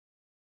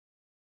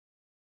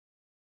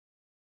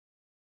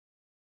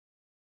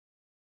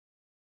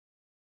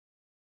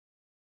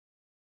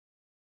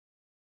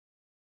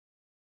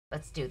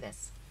Let's do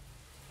this.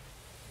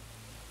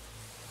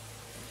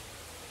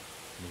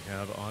 We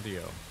have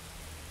audio.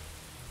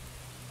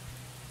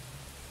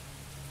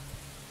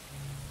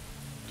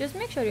 Just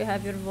make sure you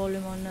have your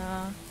volume on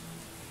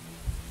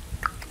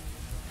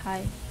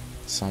high.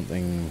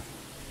 Something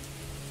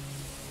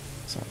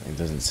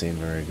doesn't seem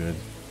very good.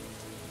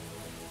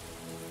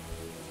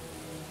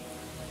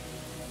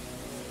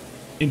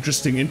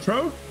 Interesting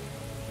intro.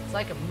 It's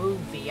like a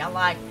movie. I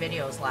like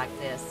videos like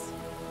this.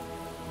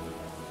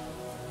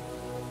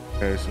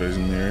 Okay, so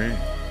isn't Mary?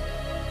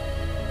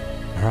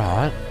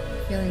 Alright.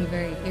 Feeling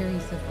very eerie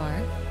so far.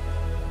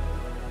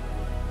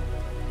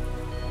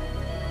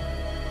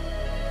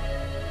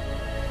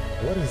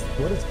 What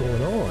is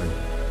going on?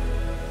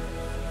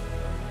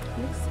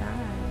 Looks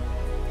sad.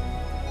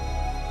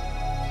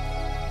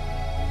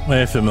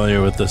 Way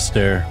familiar with this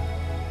stare.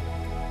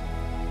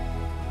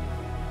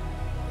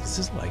 This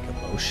is like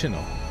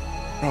emotional.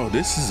 Bro,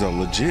 this is a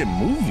legit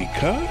movie,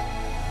 cut.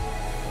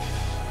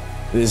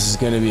 This is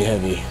gonna be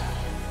heavy.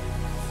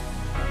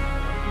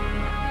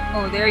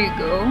 Oh, there you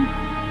go.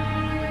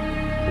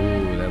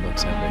 Ooh, that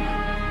looks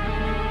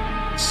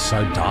epic.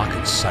 So dark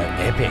and so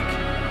epic.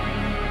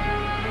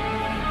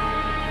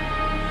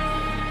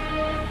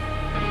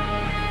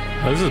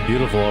 Oh, this is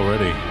beautiful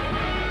already.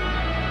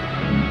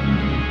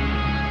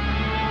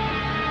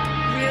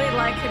 Really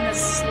liking the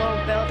slow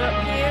build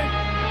up here.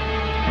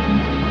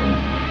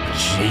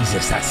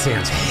 Jesus, that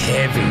sounds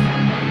heavy.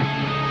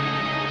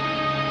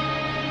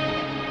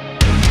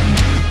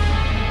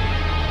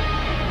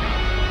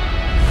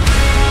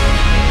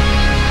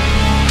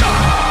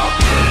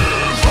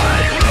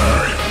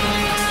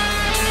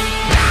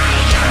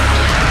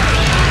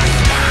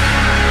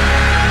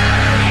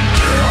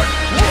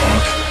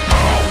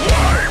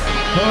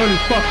 Holy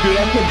fuck, dude, I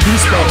put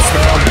goosebumps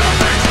now.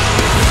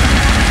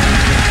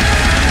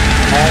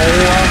 Oh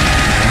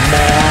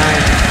my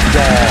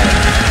god.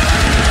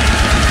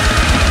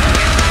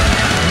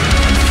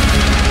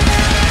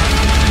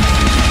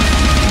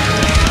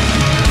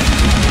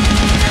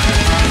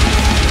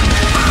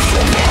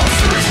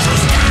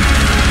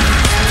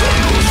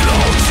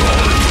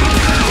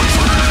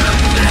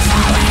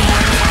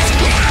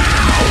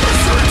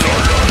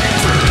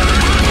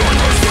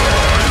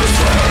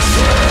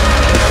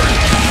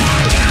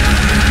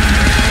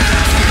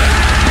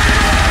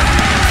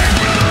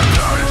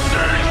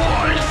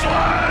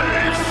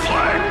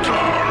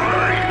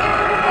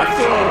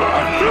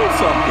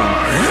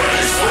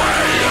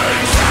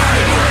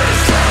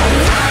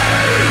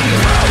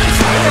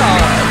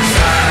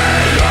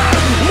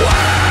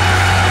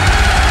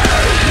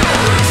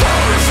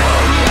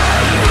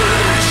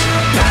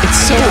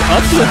 So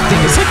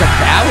uplifting, it's like a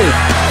ballad.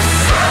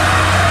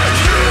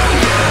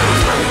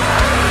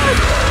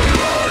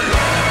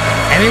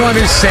 Anyone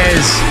who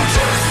says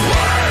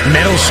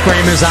metal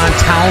screamers aren't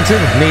talented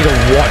need to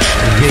watch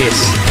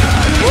this.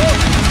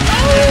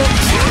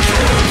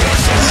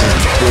 This is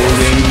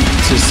building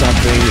to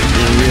something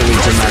really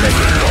dramatic.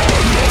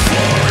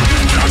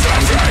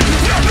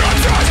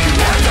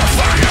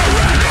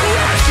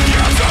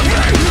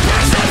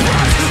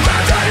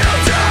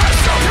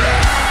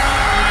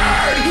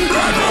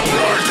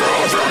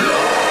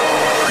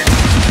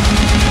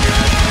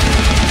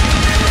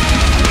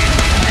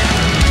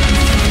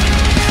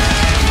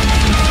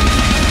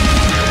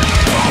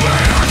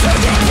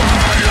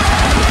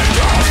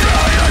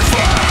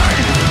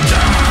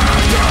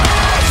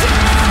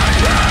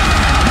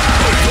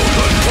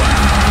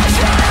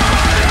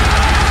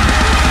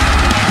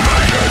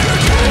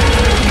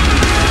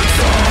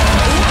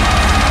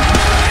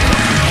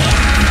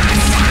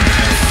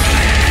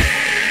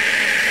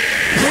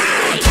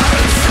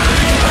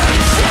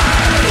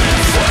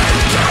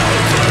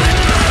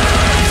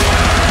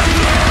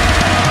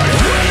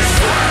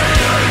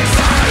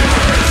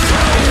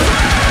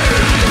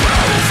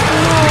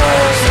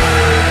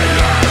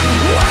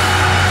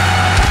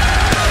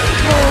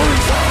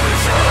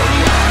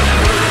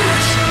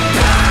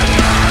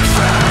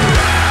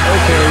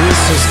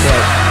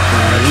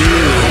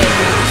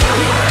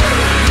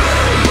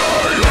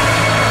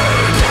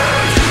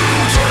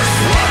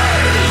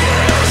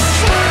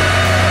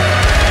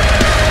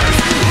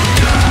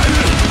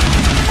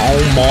 Oh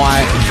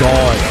my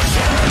god.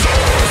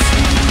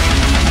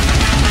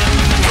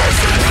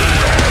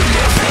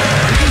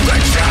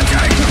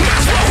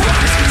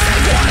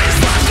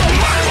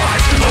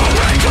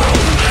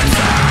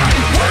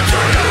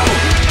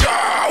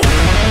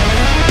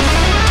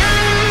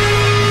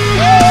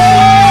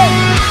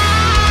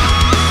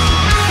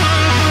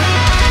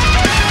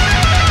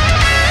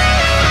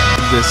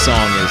 This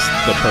song is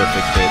the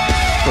perfect fit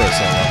for a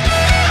solo.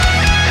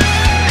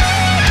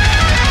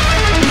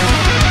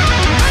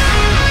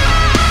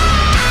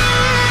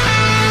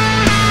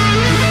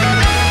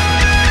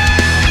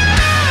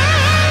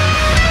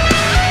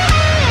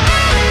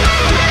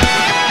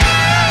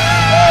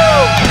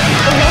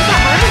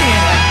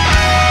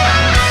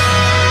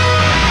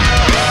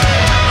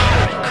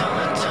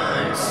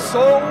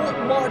 So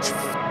much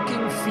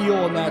fucking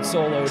feel in that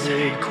solo,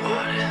 dude.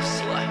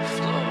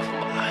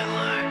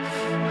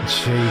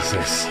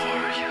 Jesus.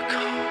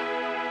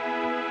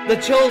 The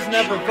chills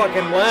never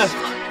fucking left.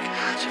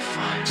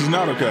 She's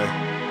not okay.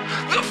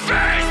 The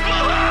face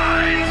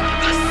behind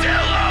the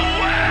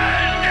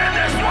silhouette in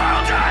this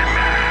world I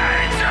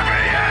made to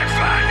be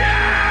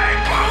infinite,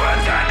 but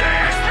within the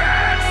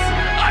expanse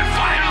I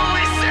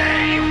finally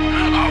see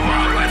a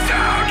world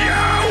without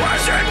you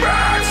wishing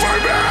back for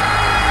me.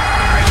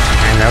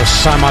 And there was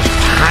so much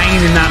pain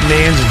in that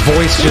man's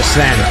voice just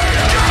then.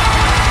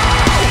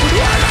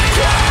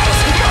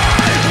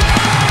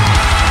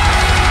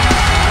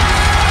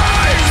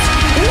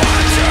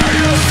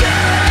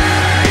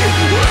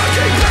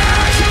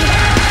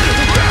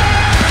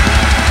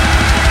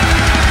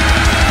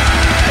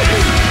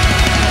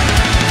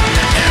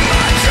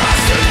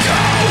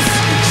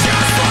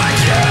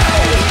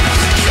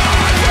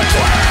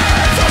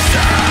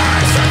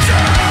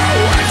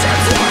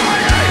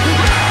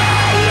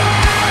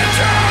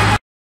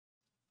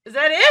 Is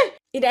that it?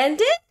 It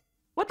ended?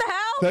 What the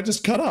hell? That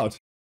just cut out.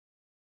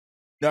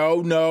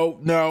 No, no,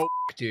 no.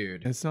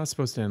 Dude, it's not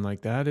supposed to end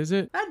like that, is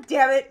it? God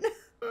damn it.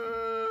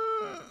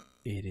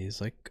 It is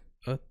like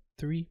a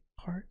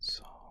 3-part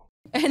song.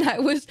 And I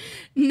was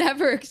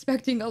never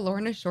expecting a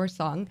Lorna Shore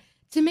song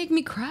to make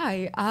me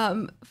cry.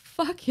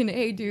 Fucking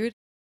A, dude.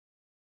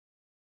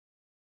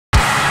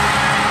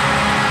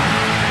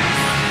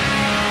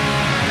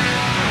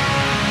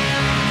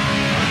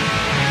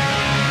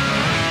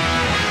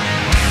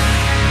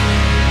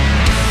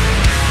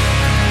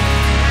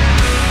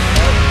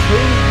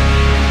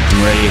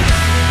 I'm ready.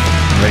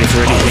 I'm ready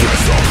for anything.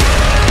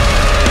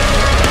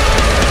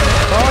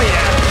 Oh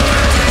yeah.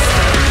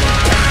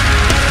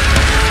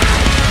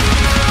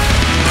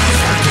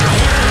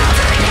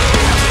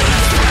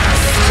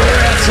 So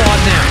we're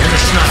outside now in the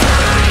snow.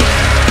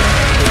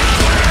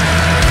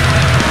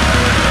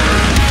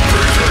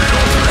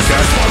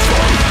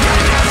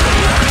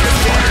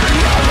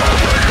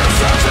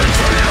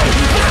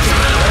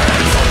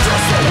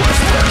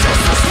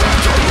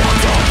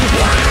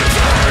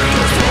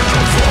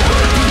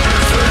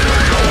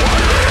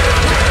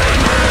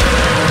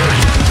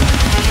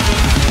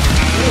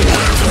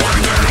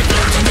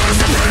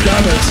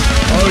 Damn it.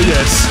 Oh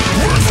yes.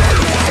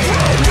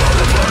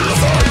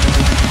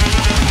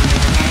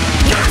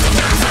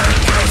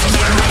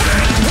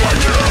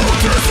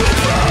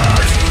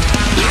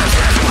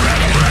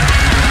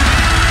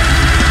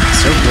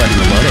 So bloody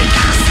melodic.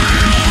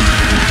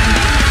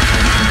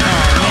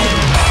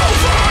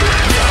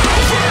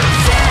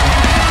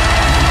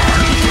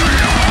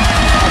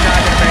 I'm not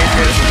gonna make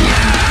this.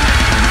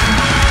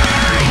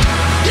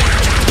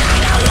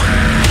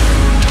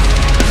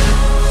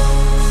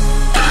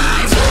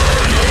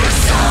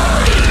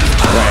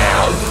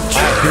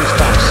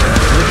 Goosebumps.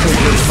 Literal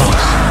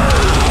goosebumps.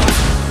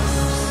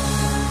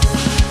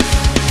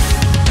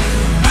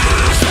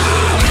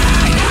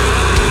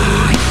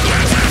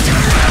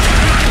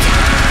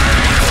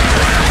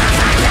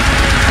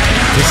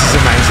 This is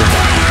amazing.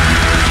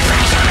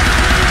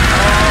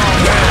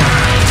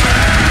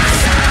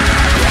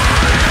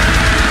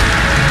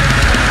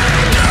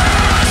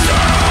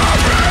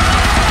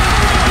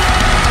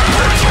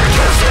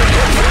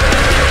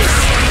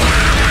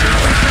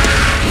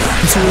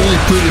 It's a really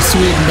pretty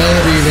sweet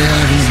melody they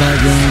have in the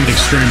background.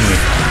 Extremely.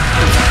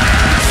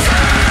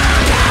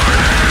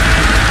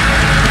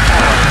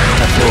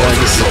 I feel like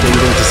this is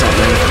building into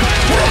something.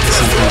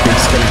 Something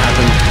big's gonna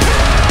happen.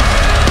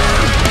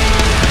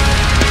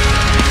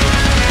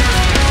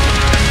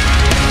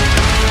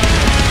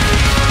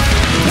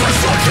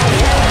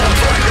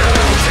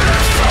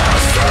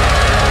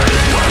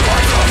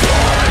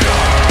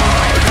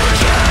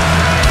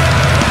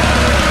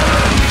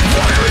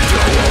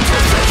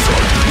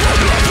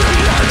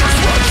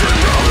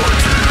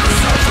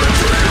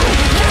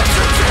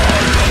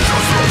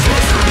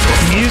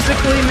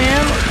 Musically,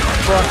 man,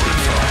 fucking.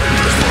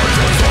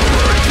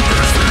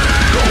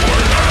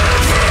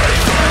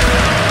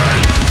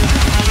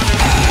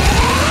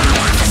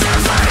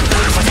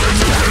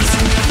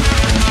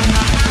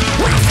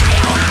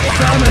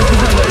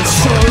 It's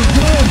so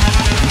good.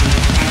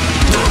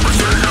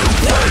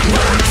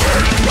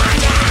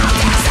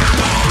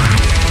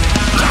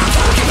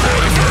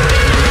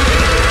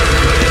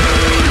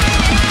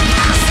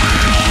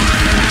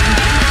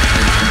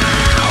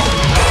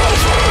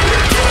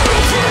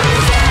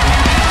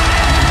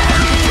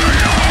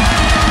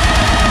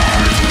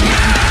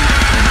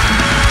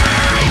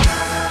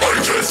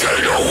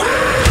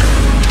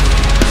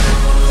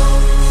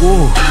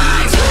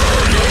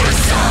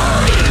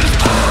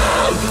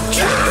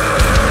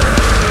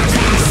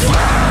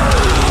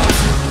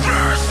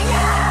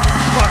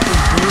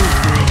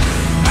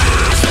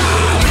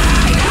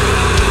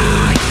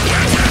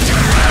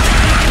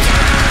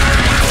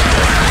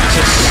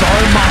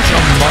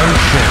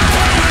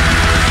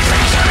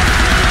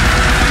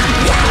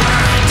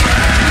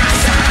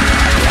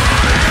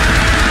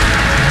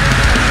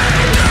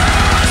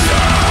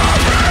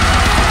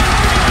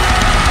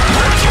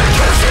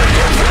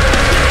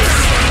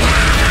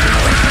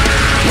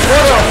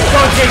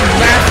 Fucking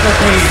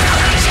masterpiece.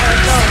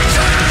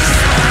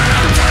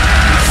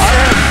 I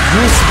am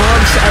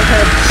goosebumps, I've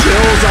had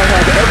chills, I've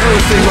had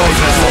everything right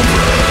now.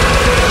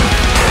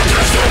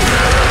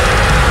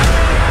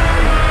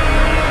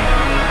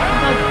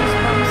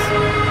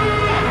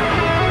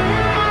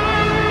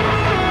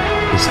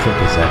 This clip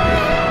is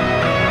epic.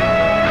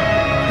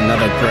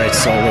 Another great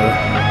solo.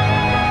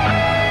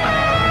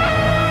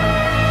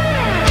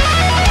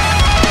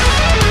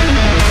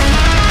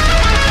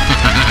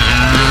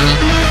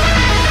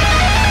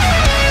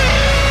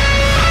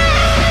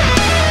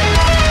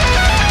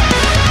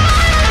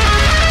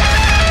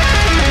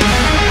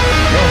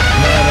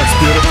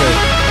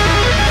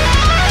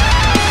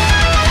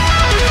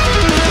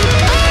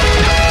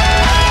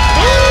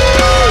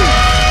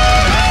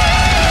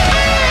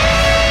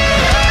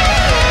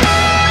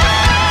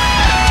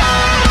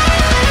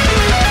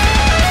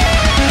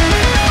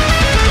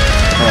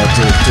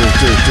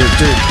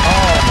 Dude. Oh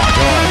my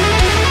god.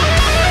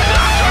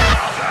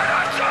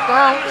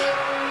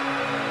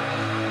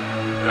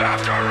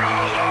 After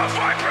all of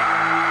my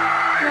pain,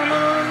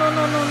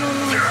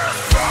 this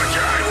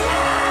fucking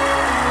world,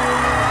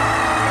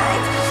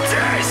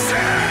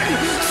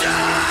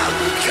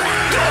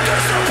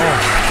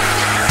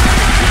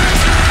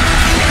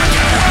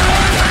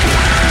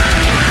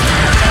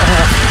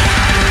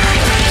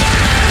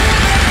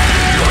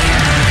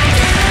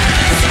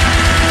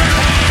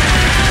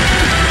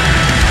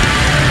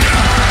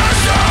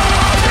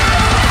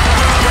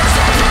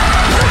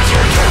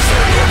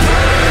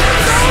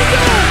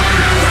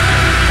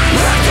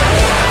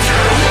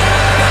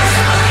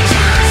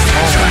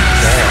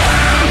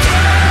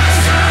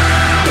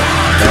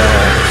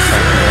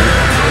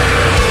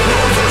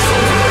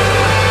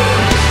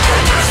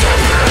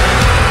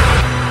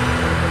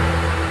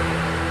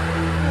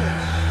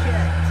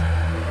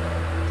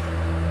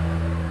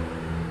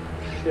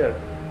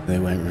 They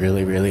went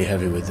really, really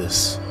heavy with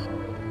this.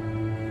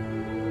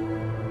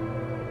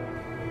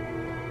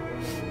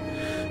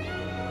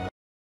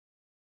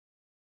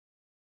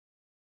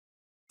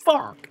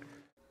 Fuck.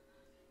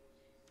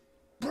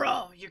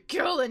 Bro, you're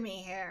killing me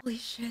here. Holy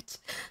shit.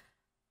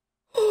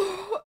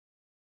 Oh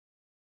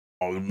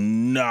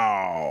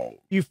no.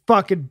 You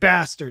fucking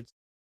bastards.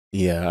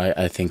 Yeah,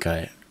 I think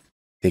I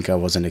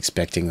wasn't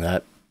expecting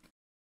that.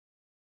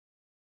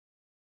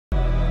 I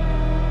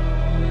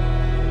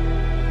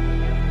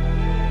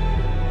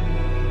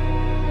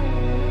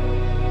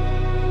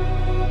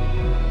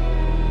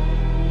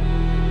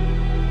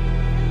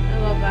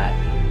love that.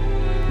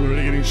 We're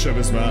really getting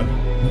shivers, man.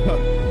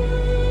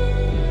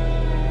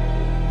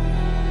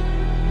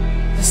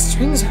 The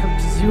strings are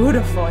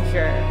beautiful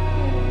here.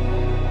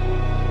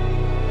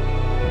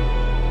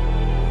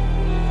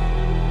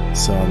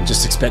 So I'm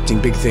just expecting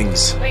big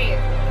things. Wait,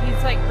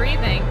 he's like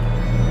breathing.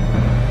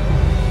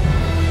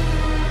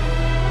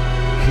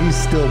 He's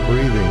still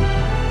breathing.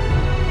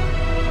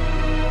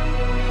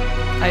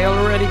 I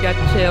already got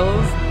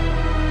chills.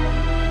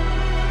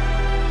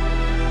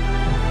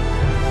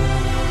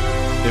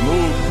 They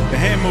move. The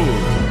hand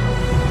move.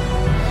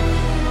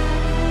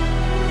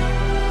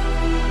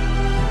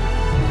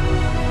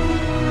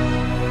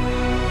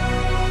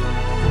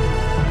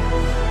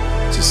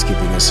 Just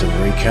giving us a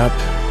recap.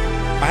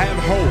 I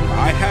have hope.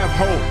 I have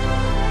hope.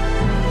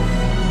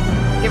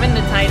 Given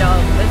the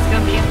title, this is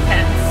gonna be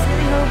intense. I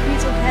hope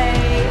he's okay.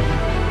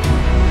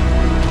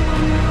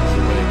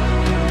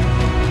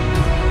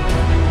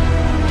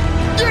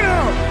 Get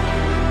out!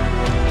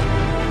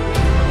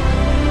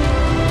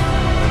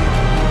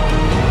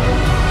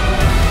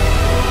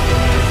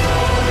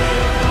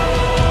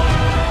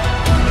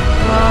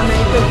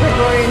 Make the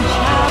Gregorian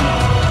chant.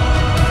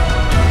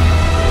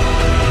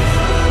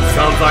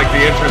 Sounds like the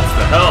entrance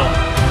to hell.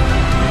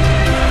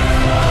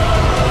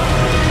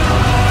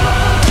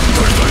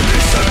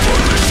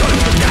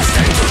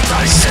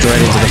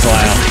 Straight into the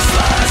fire.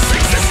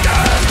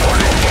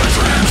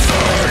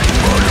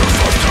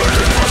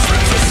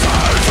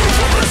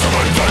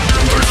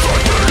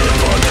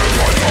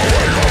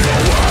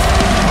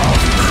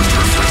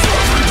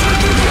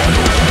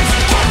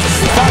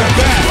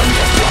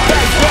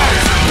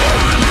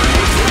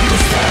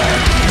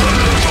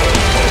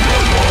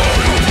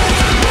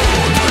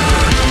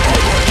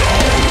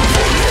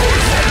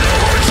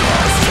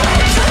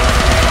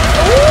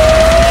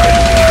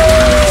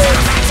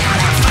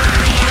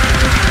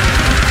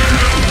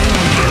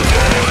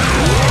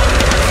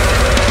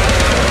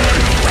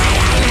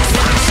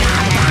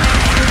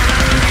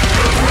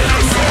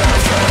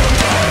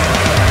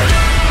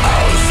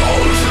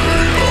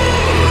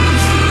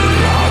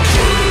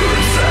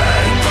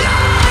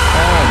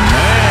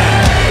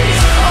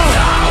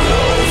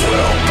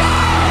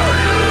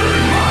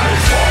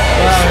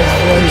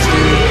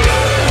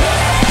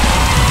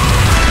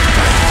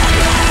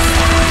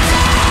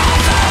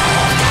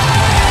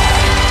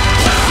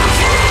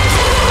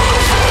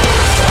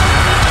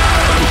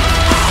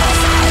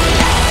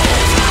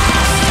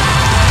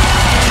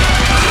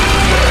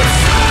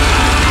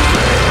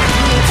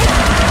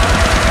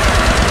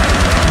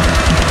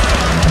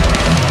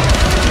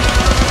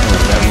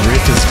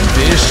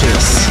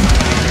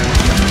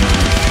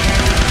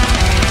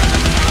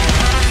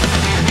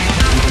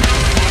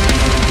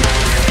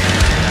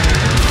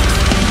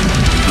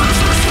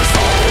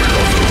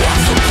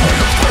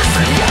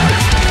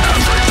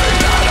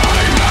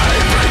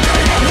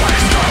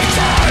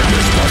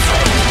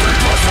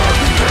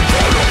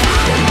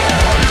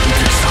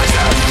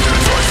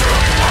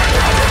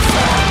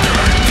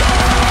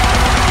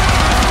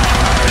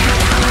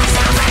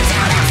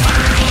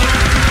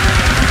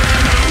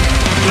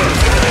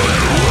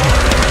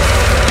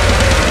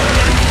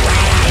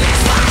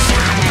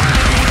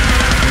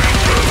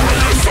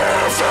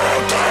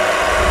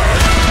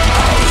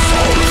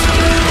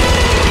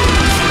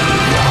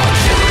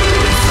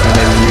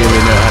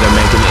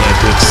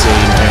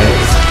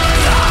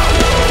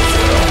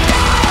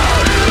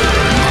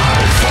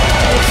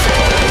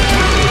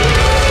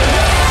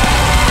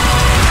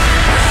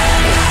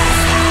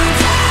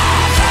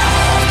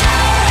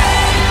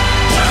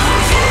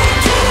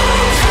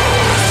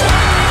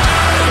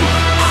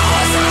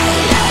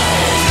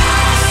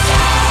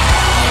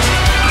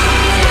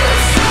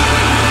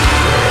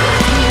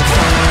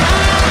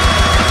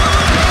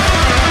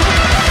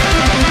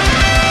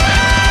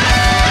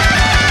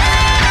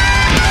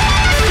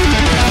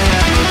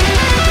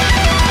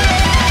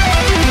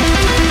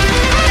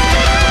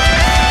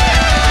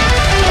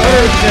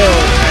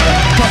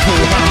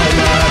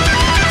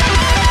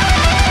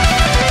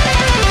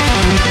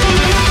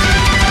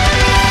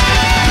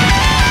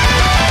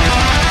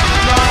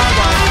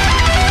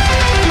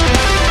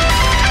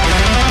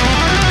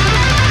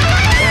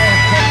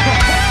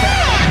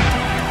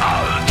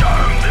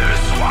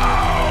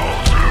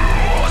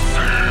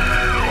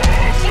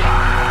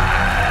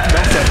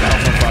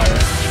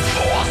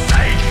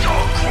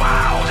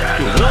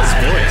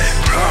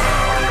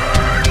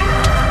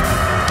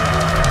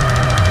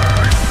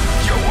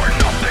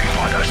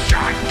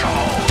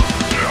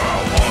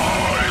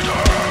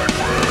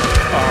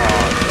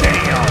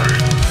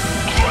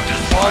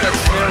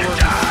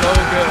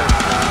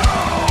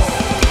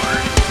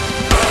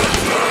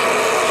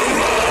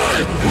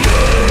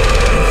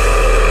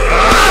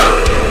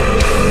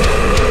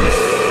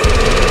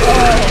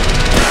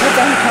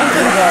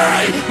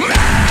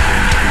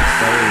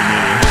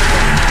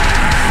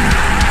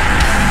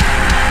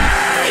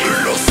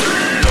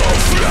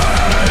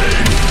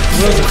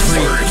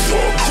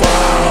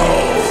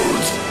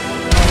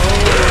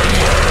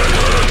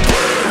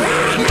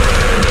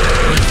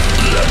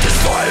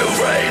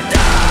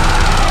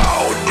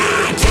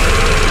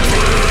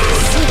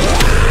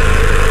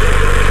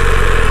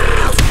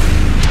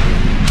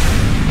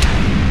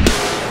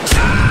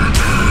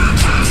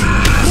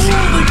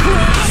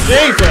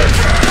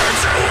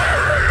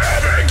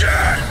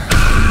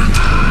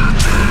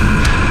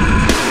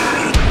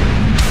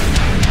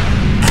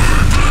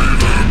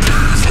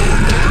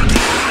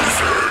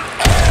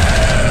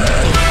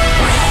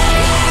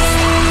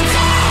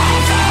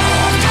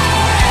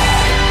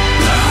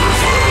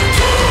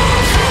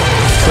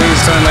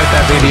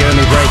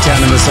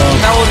 this song. The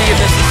melody in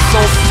this is so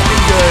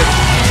fucking good.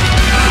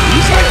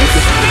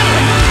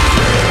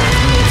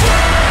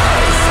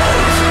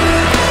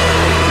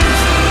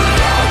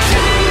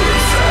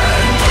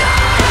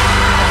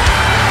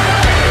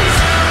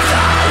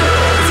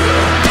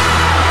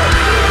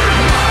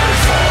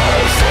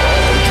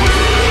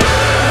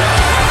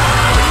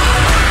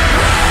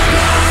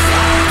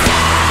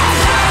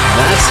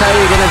 That's how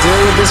you're gonna deal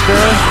with this, bro?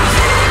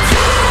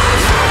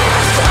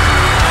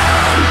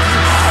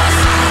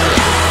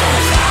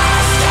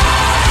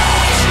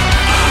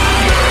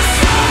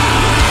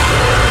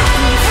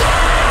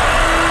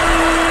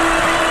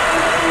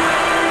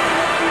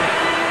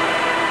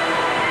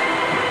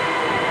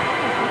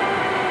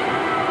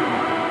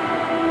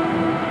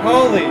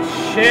 Holy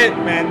shit,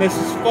 man, this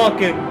is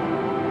fucking...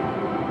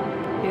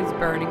 He's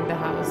burning the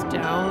house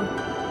down.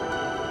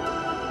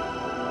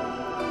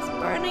 He's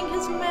burning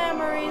his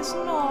memories,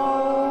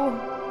 no.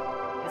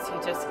 Is he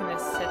just gonna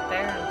sit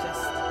there and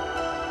just...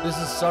 This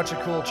is such a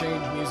cool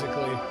change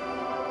musically.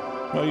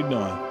 How you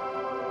doing?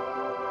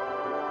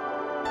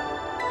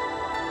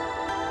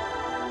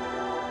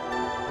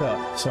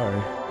 Oh,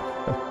 sorry.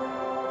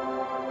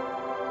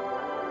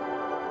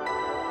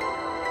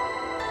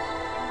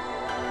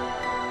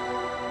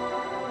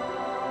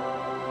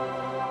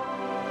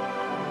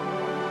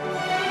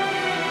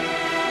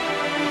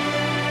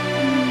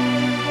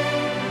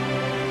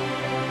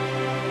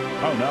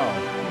 Oh no.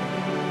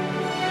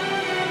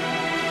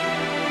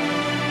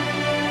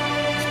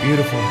 It's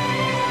beautiful.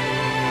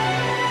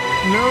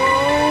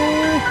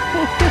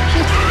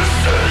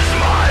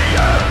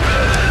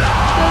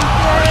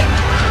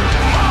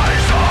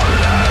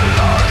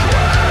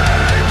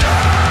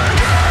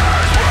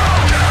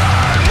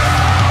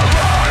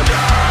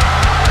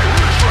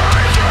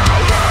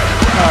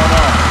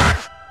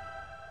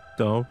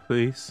 Don't,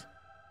 please.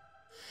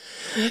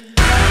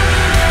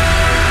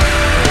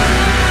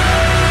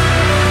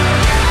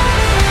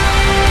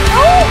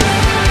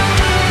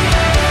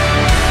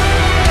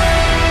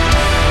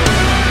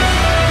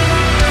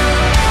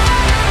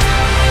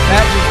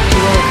 That just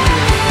broke me.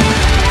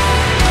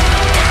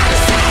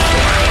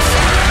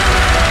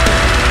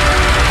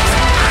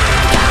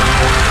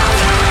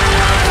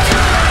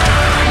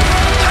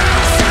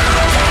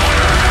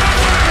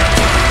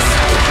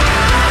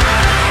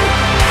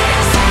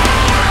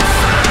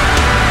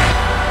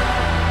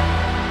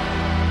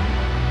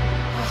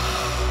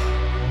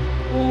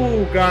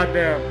 Ooh,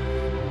 goddamn.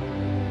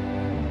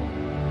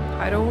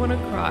 I don't want to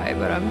cry,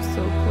 but I'm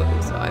so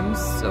close. I'm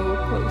so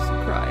close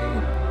to crying.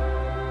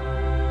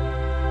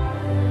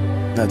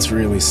 That's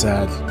really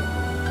sad.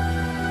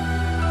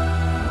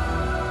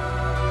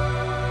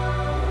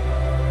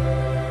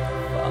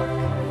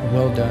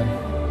 Well done.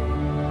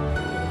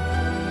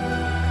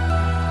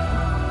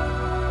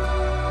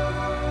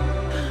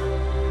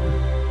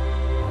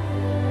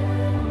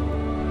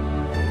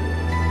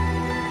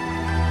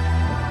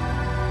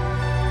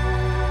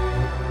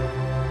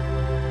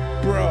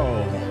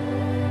 Bro.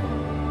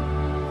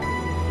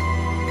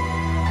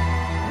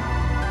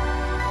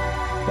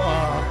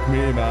 Fuck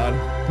me, man.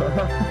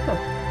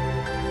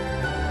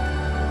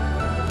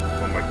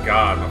 Oh my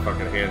god, my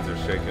fucking hands are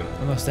shaking.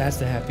 Almost that's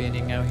the happy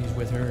ending. Now he's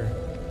with her.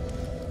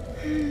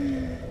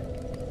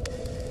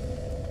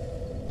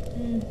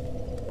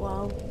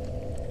 Wow.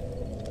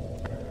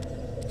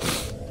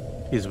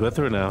 He's with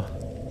her now,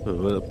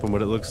 from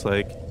what it looks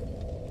like.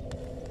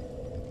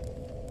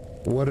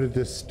 What a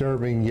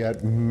disturbing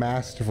yet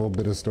masterful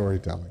bit of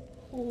storytelling.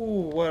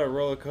 Ooh, what a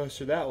roller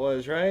coaster that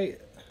was, right?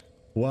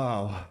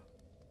 Wow.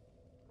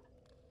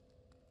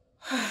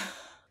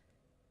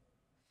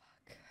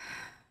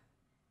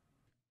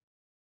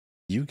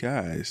 You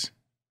guys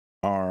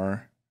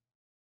are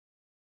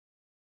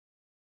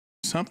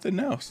something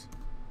else.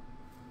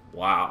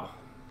 Wow.